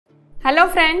Hello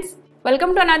friends,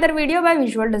 welcome to another video by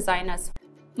Visual Designers.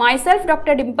 Myself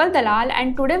Dr. Dimple Dalal,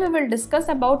 and today we will discuss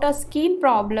about a skin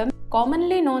problem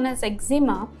commonly known as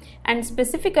eczema and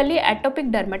specifically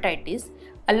atopic dermatitis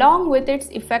along with its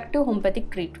effective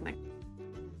homeopathic treatment.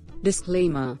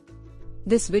 Disclaimer.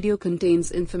 This video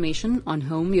contains information on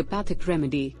homeopathic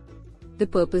remedy. The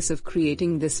purpose of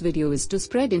creating this video is to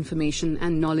spread information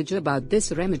and knowledge about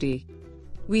this remedy.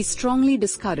 We strongly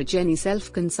discourage any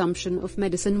self-consumption of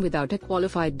medicine without a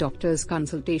qualified doctor's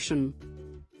consultation.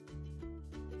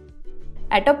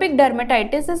 Atopic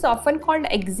dermatitis is often called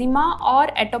eczema or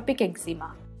atopic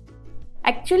eczema.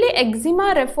 Actually,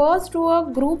 eczema refers to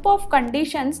a group of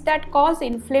conditions that cause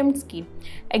inflamed skin.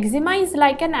 Eczema is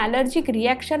like an allergic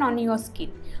reaction on your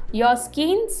skin. Your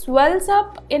skin swells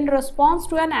up in response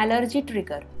to an allergy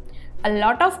trigger. A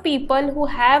lot of people who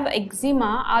have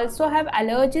eczema also have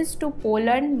allergies to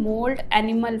pollen, mold,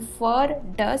 animal fur,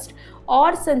 dust,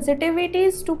 or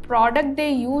sensitivities to product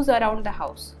they use around the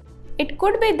house. It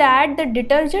could be that the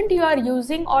detergent you are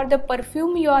using or the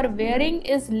perfume you are wearing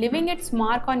is leaving its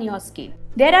mark on your skin.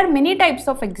 There are many types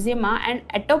of eczema, and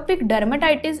atopic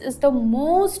dermatitis is the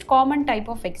most common type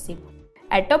of eczema.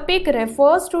 Atopic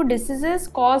refers to diseases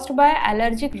caused by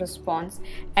allergic response,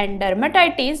 and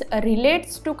dermatitis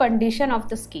relates to condition of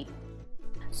the skin.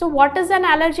 So what is an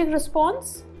allergic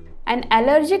response? An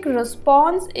allergic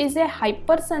response is a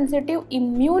hypersensitive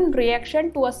immune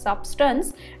reaction to a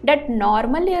substance that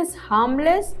normally is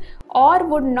harmless or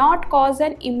would not cause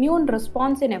an immune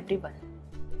response in everyone.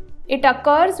 It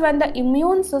occurs when the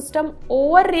immune system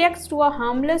overreacts to a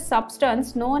harmless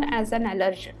substance known as an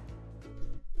allergen.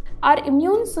 Our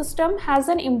immune system has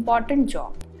an important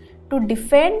job to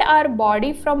defend our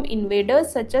body from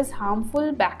invaders such as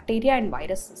harmful bacteria and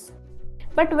viruses.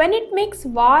 But when it makes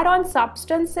war on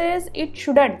substances it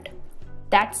shouldn't,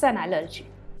 that's an allergy.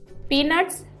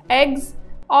 Peanuts, eggs,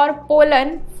 or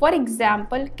pollen, for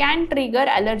example, can trigger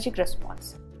allergic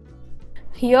response.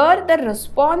 Here the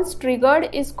response triggered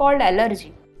is called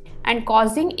allergy, and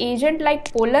causing agent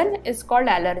like pollen is called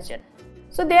allergen.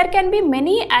 So there can be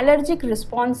many allergic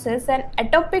responses, and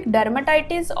atopic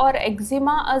dermatitis or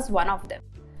eczema is one of them.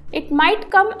 It might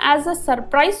come as a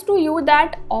surprise to you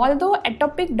that although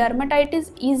atopic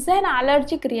dermatitis is an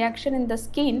allergic reaction in the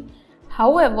skin,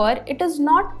 however, it is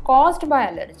not caused by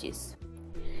allergies.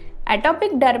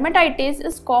 Atopic dermatitis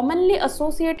is commonly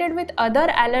associated with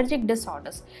other allergic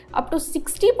disorders. Up to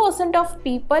 60% of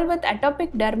people with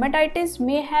atopic dermatitis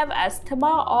may have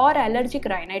asthma or allergic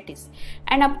rhinitis,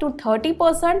 and up to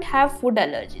 30% have food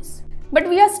allergies. But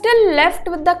we are still left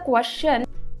with the question,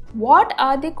 what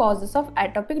are the causes of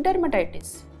atopic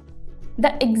dermatitis?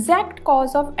 The exact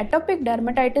cause of atopic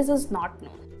dermatitis is not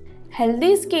known.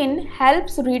 Healthy skin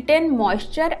helps retain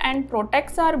moisture and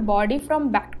protects our body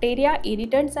from bacteria,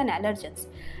 irritants, and allergens.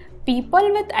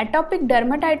 People with atopic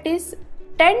dermatitis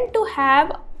tend to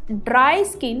have dry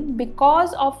skin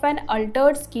because of an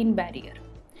altered skin barrier.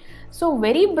 So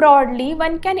very broadly,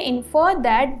 one can infer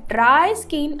that dry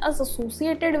skin is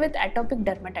associated with atopic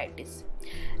dermatitis.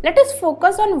 Let us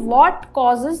focus on what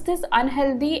causes this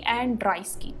unhealthy and dry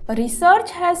skin.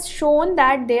 Research has shown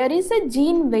that there is a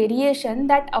gene variation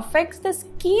that affects the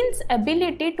skin's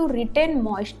ability to retain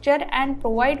moisture and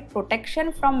provide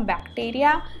protection from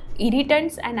bacteria,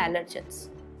 irritants, and allergens.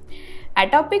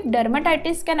 Atopic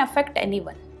dermatitis can affect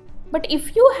anyone. But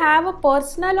if you have a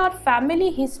personal or family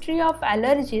history of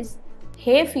allergies,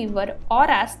 hay fever, or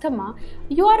asthma,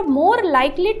 you are more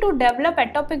likely to develop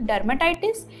atopic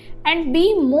dermatitis and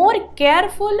be more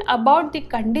careful about the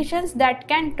conditions that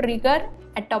can trigger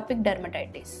atopic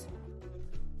dermatitis.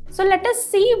 So let us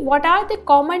see what are the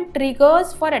common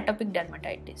triggers for atopic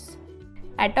dermatitis.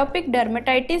 Atopic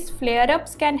dermatitis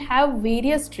flare-ups can have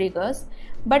various triggers,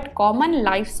 but common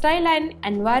lifestyle and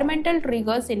environmental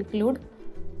triggers include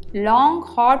long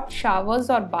hot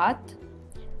showers or bath,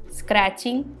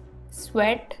 scratching,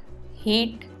 sweat,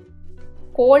 heat,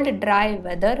 cold dry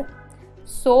weather,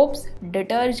 soaps,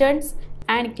 detergents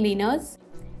and cleaners,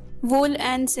 wool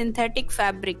and synthetic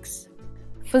fabrics,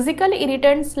 physical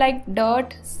irritants like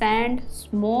dirt, sand,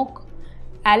 smoke,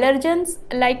 allergens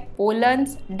like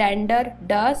pollens, dander,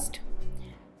 dust,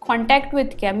 contact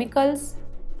with chemicals,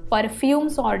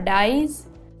 perfumes or dyes,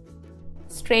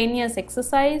 strenuous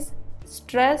exercise,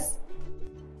 stress,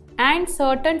 and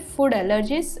certain food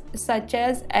allergies such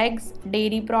as eggs,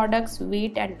 dairy products,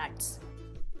 wheat and nuts.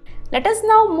 Let us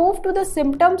now move to the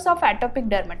symptoms of atopic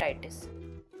dermatitis.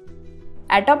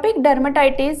 Atopic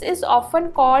dermatitis is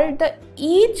often called the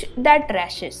itch that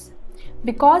rashes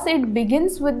because it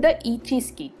begins with the itchy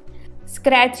skin.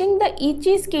 Scratching the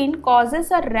itchy skin causes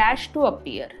a rash to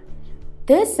appear.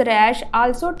 This rash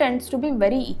also tends to be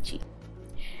very itchy.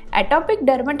 Atopic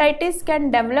dermatitis can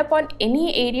develop on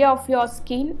any area of your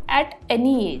skin at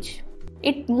any age.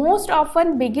 It most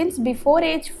often begins before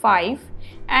age 5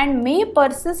 and may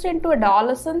persist into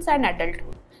adolescence and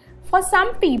adulthood. For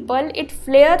some people, it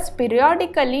flares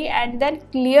periodically and then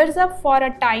clears up for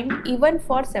a time, even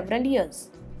for several years.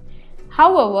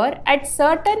 However, at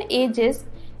certain ages,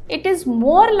 it is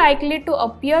more likely to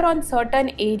appear on certain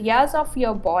areas of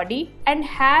your body and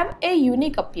have a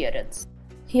unique appearance.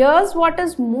 Here's what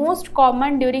is most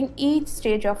common during each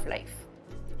stage of life.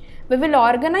 We will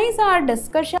organize our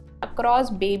discussion across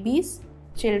babies,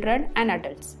 children, and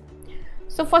adults.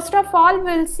 So first of all,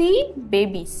 we'll see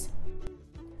babies.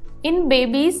 In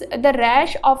babies, the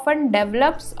rash often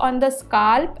develops on the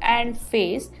scalp and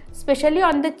face, especially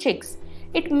on the cheeks.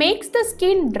 It makes the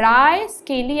skin dry,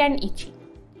 scaly, and itchy.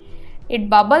 It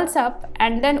bubbles up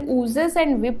and then oozes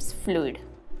and whips fluid.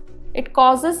 It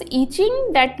causes itching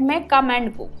that may come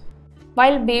and go.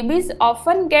 While babies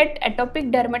often get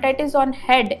atopic dermatitis on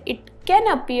head, it can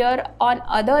appear on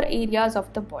other areas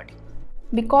of the body.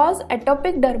 Because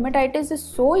atopic dermatitis is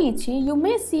so itchy, you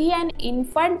may see an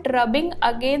infant rubbing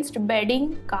against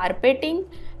bedding, carpeting,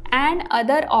 and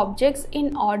other objects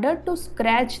in order to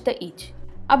scratch the itch.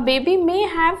 A baby may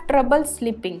have trouble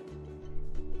sleeping,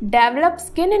 develop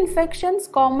skin infections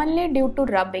commonly due to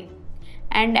rubbing,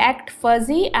 and act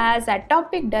fuzzy as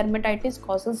atopic dermatitis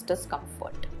causes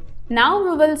discomfort. Now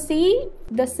we will see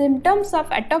the symptoms of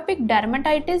atopic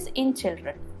dermatitis in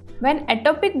children. When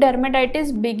atopic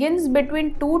dermatitis begins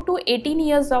between 2 to 18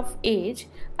 years of age,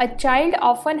 a child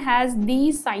often has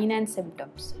these signs and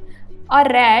symptoms. A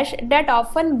rash that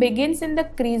often begins in the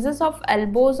creases of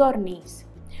elbows or knees.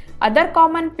 Other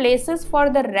common places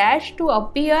for the rash to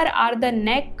appear are the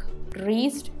neck,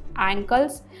 wrist,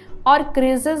 ankles, or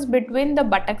creases between the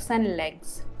buttocks and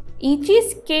legs. Itchy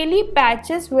scaly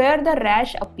patches where the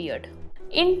rash appeared.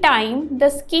 In time,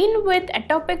 the skin with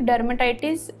atopic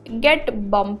dermatitis get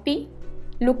bumpy,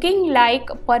 looking like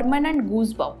permanent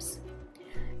goosebumps.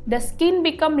 The skin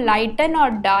become lighten or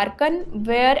darken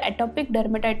where atopic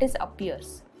dermatitis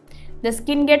appears. The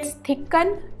skin gets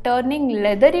thickened, turning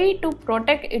leathery to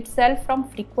protect itself from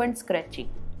frequent scratching.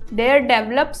 There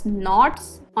develops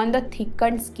knots on the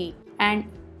thickened skin, and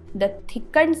the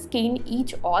thickened skin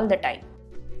itch all the time.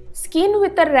 Skin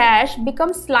with a rash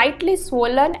becomes slightly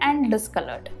swollen and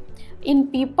discolored. In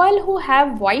people who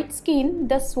have white skin,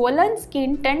 the swollen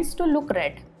skin tends to look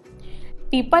red.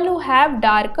 People who have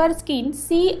darker skin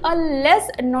see a less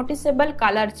noticeable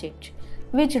color change,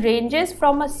 which ranges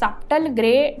from a subtle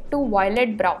grey to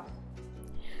violet brown.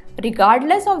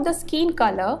 Regardless of the skin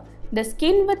color, the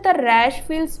skin with a rash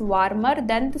feels warmer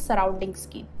than the surrounding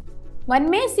skin. One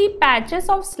may see patches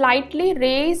of slightly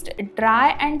raised, dry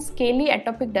and scaly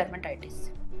atopic dermatitis.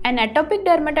 An atopic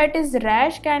dermatitis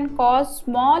rash can cause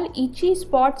small itchy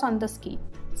spots on the skin.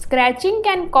 Scratching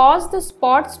can cause the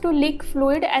spots to leak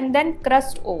fluid and then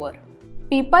crust over.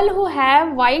 People who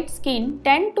have white skin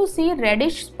tend to see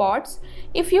reddish spots.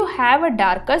 If you have a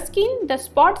darker skin, the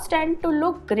spots tend to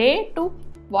look grey to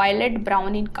violet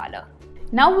brown in color.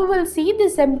 Now we will see the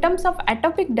symptoms of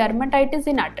atopic dermatitis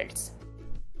in adults.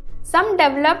 Some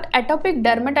developed atopic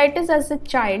dermatitis as a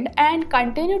child and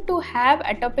continue to have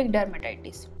atopic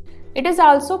dermatitis. It is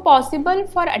also possible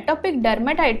for atopic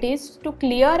dermatitis to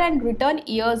clear and return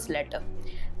years later,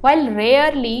 while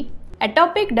rarely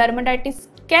atopic dermatitis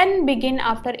can begin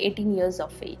after 18 years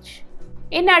of age.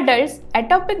 In adults,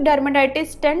 atopic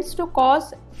dermatitis tends to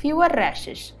cause fewer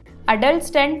rashes. Adults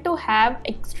tend to have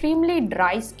extremely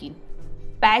dry skin,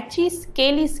 patchy,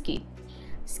 scaly skin,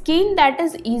 skin that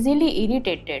is easily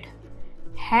irritated,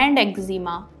 hand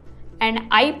eczema, and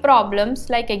eye problems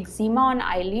like eczema on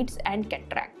eyelids and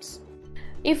cataracts.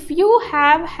 If you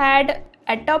have had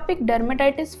atopic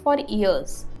dermatitis for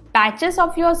years, patches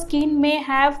of your skin may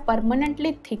have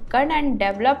permanently thickened and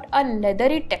developed a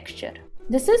leathery texture.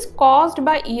 This is caused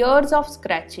by years of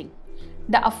scratching.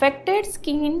 The affected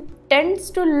skin tends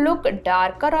to look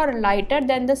darker or lighter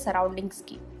than the surrounding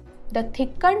skin. The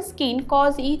thickened skin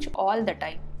causes itch all the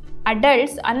time.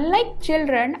 Adults, unlike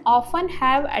children, often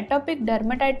have atopic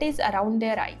dermatitis around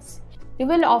their eyes. You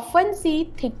will often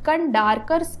see thickened,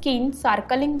 darker skin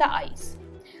circling the eyes.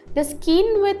 The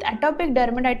skin with atopic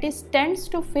dermatitis tends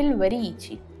to feel very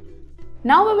itchy.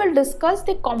 Now we will discuss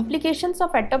the complications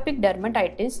of atopic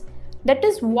dermatitis, that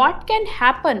is, what can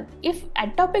happen if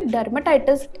atopic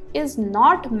dermatitis is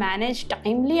not managed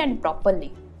timely and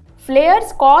properly.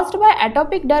 Flares caused by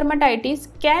atopic dermatitis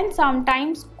can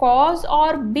sometimes cause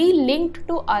or be linked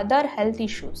to other health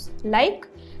issues like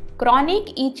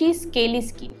chronic itchy scaly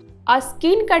skin. a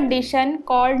skin condition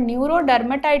called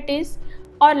neurodermatitis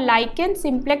or lichen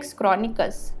simplex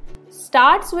chronicus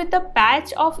starts with a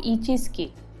patch of itchy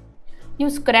skin. You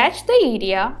scratch the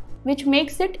area, which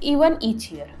makes it even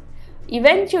itchier.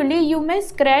 Eventually, you may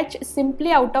scratch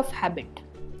simply out of habit.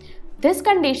 This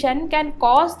condition can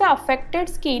cause the affected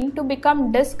skin to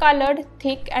become discolored,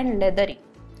 thick and leathery.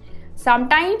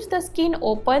 Sometimes the skin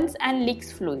opens and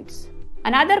leaks fluids.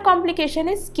 Another complication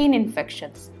is skin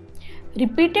infections.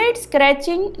 Repeated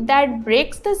scratching that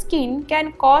breaks the skin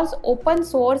can cause open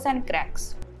sores and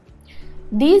cracks.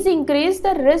 These increase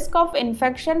the risk of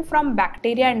infection from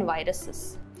bacteria and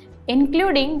viruses,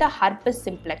 including the herpes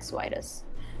simplex virus.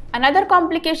 Another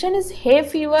complication is hay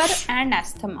fever and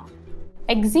asthma.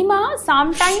 Eczema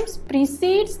sometimes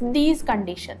precedes these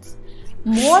conditions.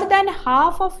 More than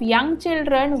half of young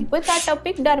children with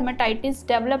atopic dermatitis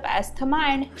develop asthma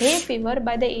and hay fever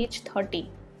by the age 30.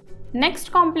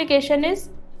 Next complication is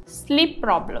sleep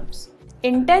problems.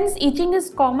 Intense itching is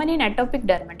common in atopic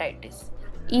dermatitis.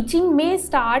 Itching may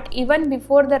start even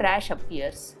before the rash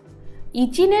appears.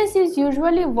 Itchiness is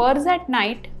usually worse at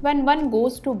night when one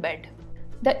goes to bed.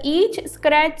 The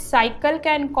itch-scratch cycle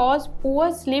can cause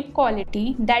poor sleep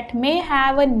quality that may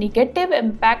have a negative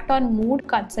impact on mood,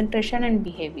 concentration and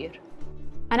behavior.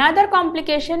 Another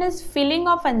complication is feeling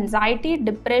of anxiety,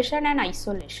 depression and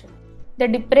isolation. The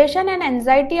depression and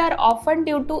anxiety are often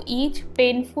due to itch,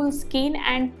 painful skin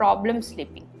and problem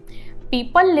sleeping.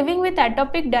 People living with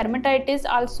atopic dermatitis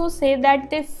also say that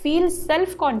they feel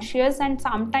self-conscious and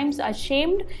sometimes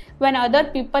ashamed when other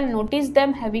people notice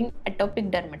them having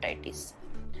atopic dermatitis.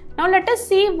 Now let us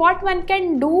see what one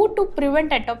can do to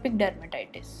prevent atopic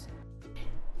dermatitis.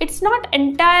 It's not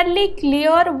entirely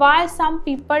clear why some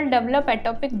people develop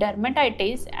atopic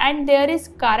dermatitis, and there is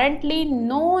currently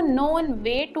no known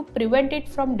way to prevent it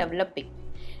from developing.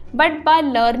 But by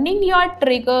learning your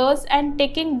triggers and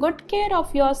taking good care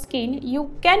of your skin,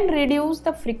 you can reduce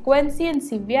the frequency and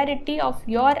severity of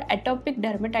your atopic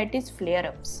dermatitis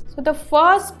flare-ups. So the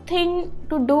first thing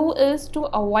to do is to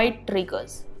avoid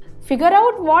triggers. Figure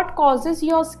out what causes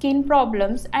your skin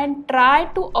problems and try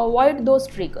to avoid those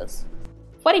triggers.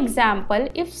 For example,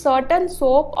 if certain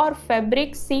soap or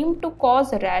fabric seem to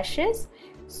cause rashes,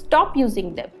 stop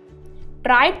using them.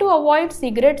 Try to avoid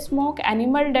cigarette smoke,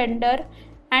 animal dander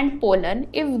and pollen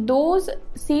if those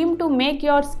seem to make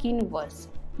your skin worse.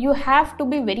 You have to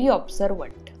be very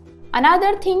observant.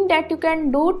 Another thing that you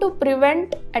can do to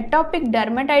prevent atopic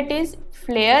dermatitis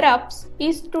flare-ups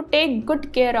is to take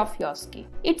good care of your skin.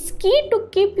 It's key to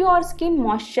keep your skin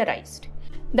moisturized.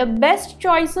 The best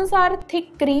choices are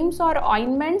thick creams or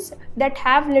ointments that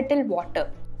have little water.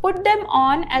 Put them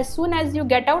on as soon as you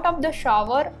get out of the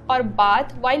shower or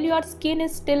bath while your skin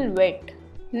is still wet.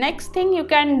 Next thing you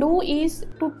can do is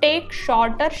to take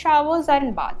shorter showers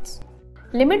and baths.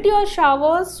 Limit your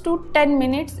showers to 10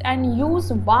 minutes and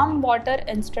use warm water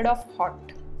instead of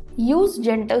hot. Use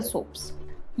gentle soaps.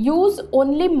 Use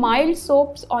only mild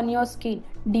soaps on your skin.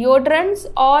 Deodorants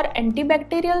or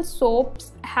antibacterial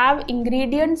soaps have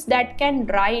ingredients that can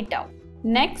dry it out.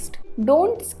 Next,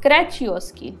 don't scratch your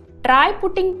skin. Try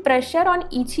putting pressure on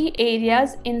itchy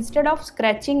areas instead of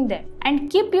scratching them, and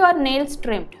keep your nails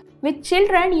trimmed. With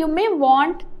children, you may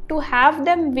want to have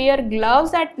them wear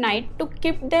gloves at night to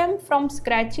keep them from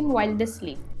scratching while they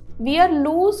sleep. Wear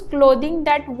loose clothing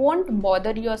that won't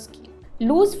bother your skin.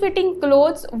 Loose fitting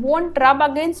clothes won't rub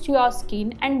against your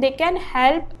skin and they can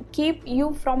help keep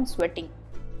you from sweating.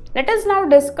 Let us now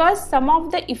discuss some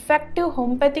of the effective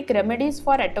homeopathic remedies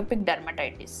for atopic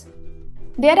dermatitis.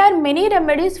 There are many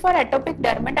remedies for atopic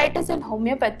dermatitis in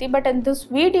homeopathy, but in this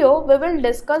video we will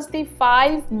discuss the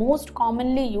 5 most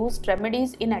commonly used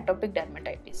remedies in atopic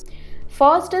dermatitis.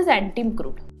 First is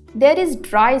antimicrobe. There is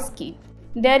dry skin.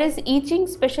 There is itching,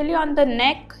 especially on the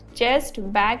neck, chest,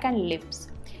 back and lips.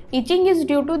 Itching is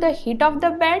due to the heat of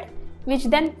the bed, which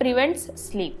then prevents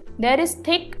sleep. There is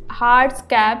thick, hard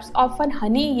scabs, often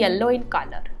honey yellow in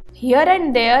color. Here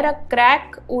and there a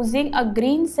crack oozing a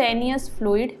green cianous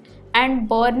fluid and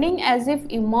burning as if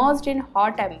immersed in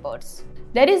hot embers.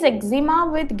 There is eczema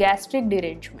with gastric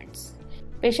derangements.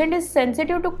 Patient is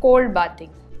sensitive to cold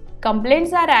bathing.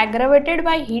 Complaints are aggravated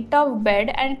by heat of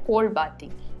bed and cold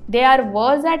bathing. They are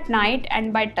worse at night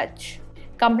and by touch.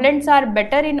 Complaints are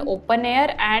better in open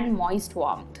air and moist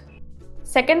warmth.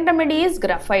 Second remedy is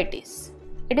graphitis.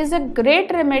 It is a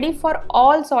great remedy for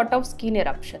all sorts of skin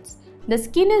eruptions. The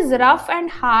skin is rough and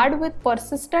hard with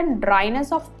persistent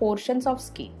dryness of portions of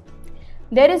skin.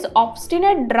 There is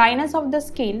obstinate dryness of the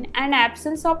skin and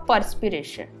absence of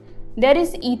perspiration. There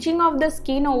is itching of the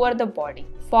skin over the body,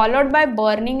 followed by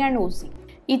burning and oozing.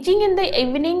 Itching in the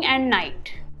evening and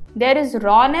night. There is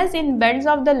rawness in bends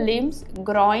of the limbs,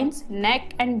 groins,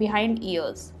 neck and behind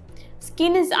ears.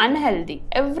 Skin is unhealthy.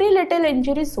 Every little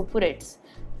injury suppurates,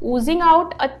 oozing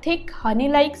out a thick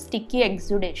honey-like sticky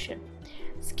exudation.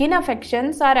 Skin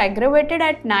affections are aggravated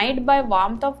at night by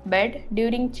warmth of bed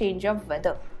during change of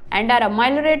weather and are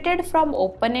ameliorated from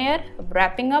open air,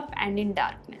 wrapping up and in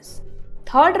darkness.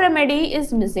 Third remedy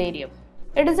is Mesoreum.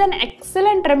 It is an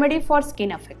excellent remedy for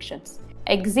skin affections.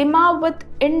 Eczema with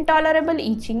intolerable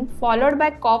itching followed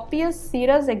by copious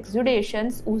serous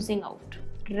exudations oozing out.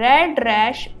 Red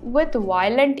rash with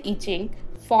violent itching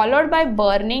followed by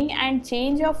burning and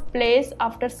change of place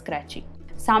after scratching.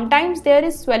 Sometimes there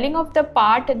is swelling of the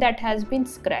part that has been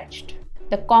scratched.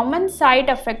 The common site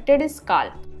affected is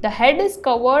scalp. The head is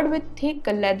covered with thick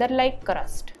leather-like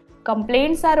crust.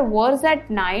 Complaints are worse at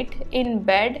night in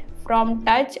bed from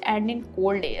touch and in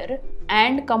cold air,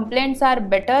 and complaints are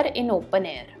better in open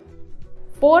air.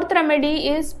 Fourth remedy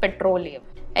is petroleum.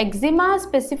 Eczema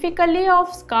specifically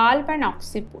of scalp and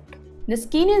occiput. The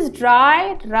skin is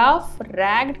dry, rough,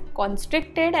 ragged,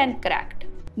 constricted and cracked.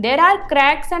 There are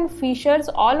cracks and fissures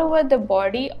all over the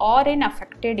body or in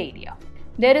affected area.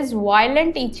 There is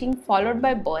violent itching followed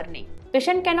by burning.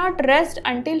 Patient cannot rest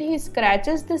until he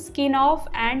scratches the skin off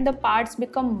and the parts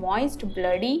become moist,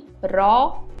 bloody,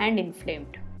 raw and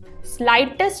inflamed.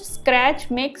 Slightest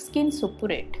scratch makes skin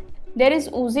suppurate. There is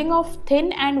oozing of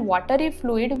thin and watery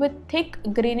fluid with thick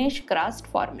greenish crust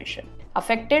formation.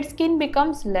 Affected skin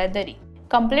becomes leathery.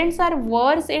 Complaints are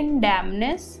worse in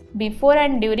dampness before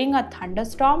and during a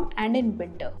thunderstorm and in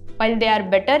winter, while they are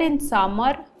better in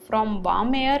summer from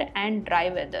warm air and dry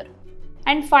weather.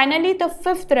 And finally, the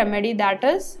fifth remedy, that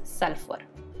is sulfur.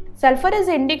 Sulfur is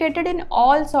indicated in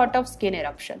all sorts of skin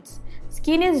eruptions.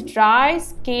 Skin is dry,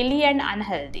 scaly and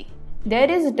unhealthy. There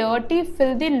is dirty,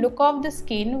 filthy look of the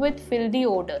skin with filthy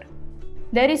odor.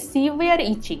 There is severe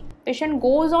itching. Patient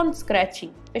goes on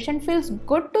scratching. Patient feels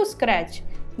good to scratch,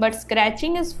 but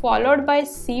scratching is followed by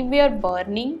severe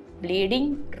burning,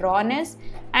 bleeding, rawness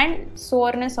and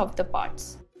soreness of the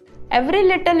parts. Every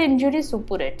little injury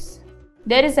suppurates.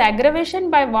 There is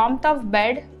aggravation by warmth of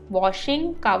bed,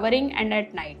 washing, covering and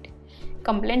at night.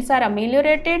 Complaints are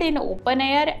ameliorated in open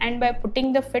air and by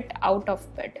putting the feet out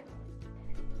of bed.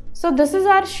 So this is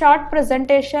our short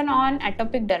presentation on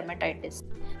atopic dermatitis.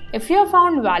 If you have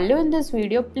found value in this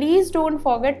video, please don't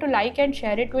forget to like and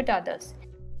share it with others.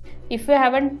 If you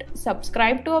haven't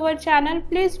subscribed to our channel,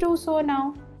 please do so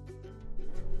now.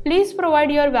 Please provide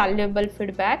your valuable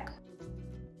feedback.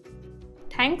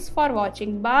 Thanks for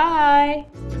watching. Bye.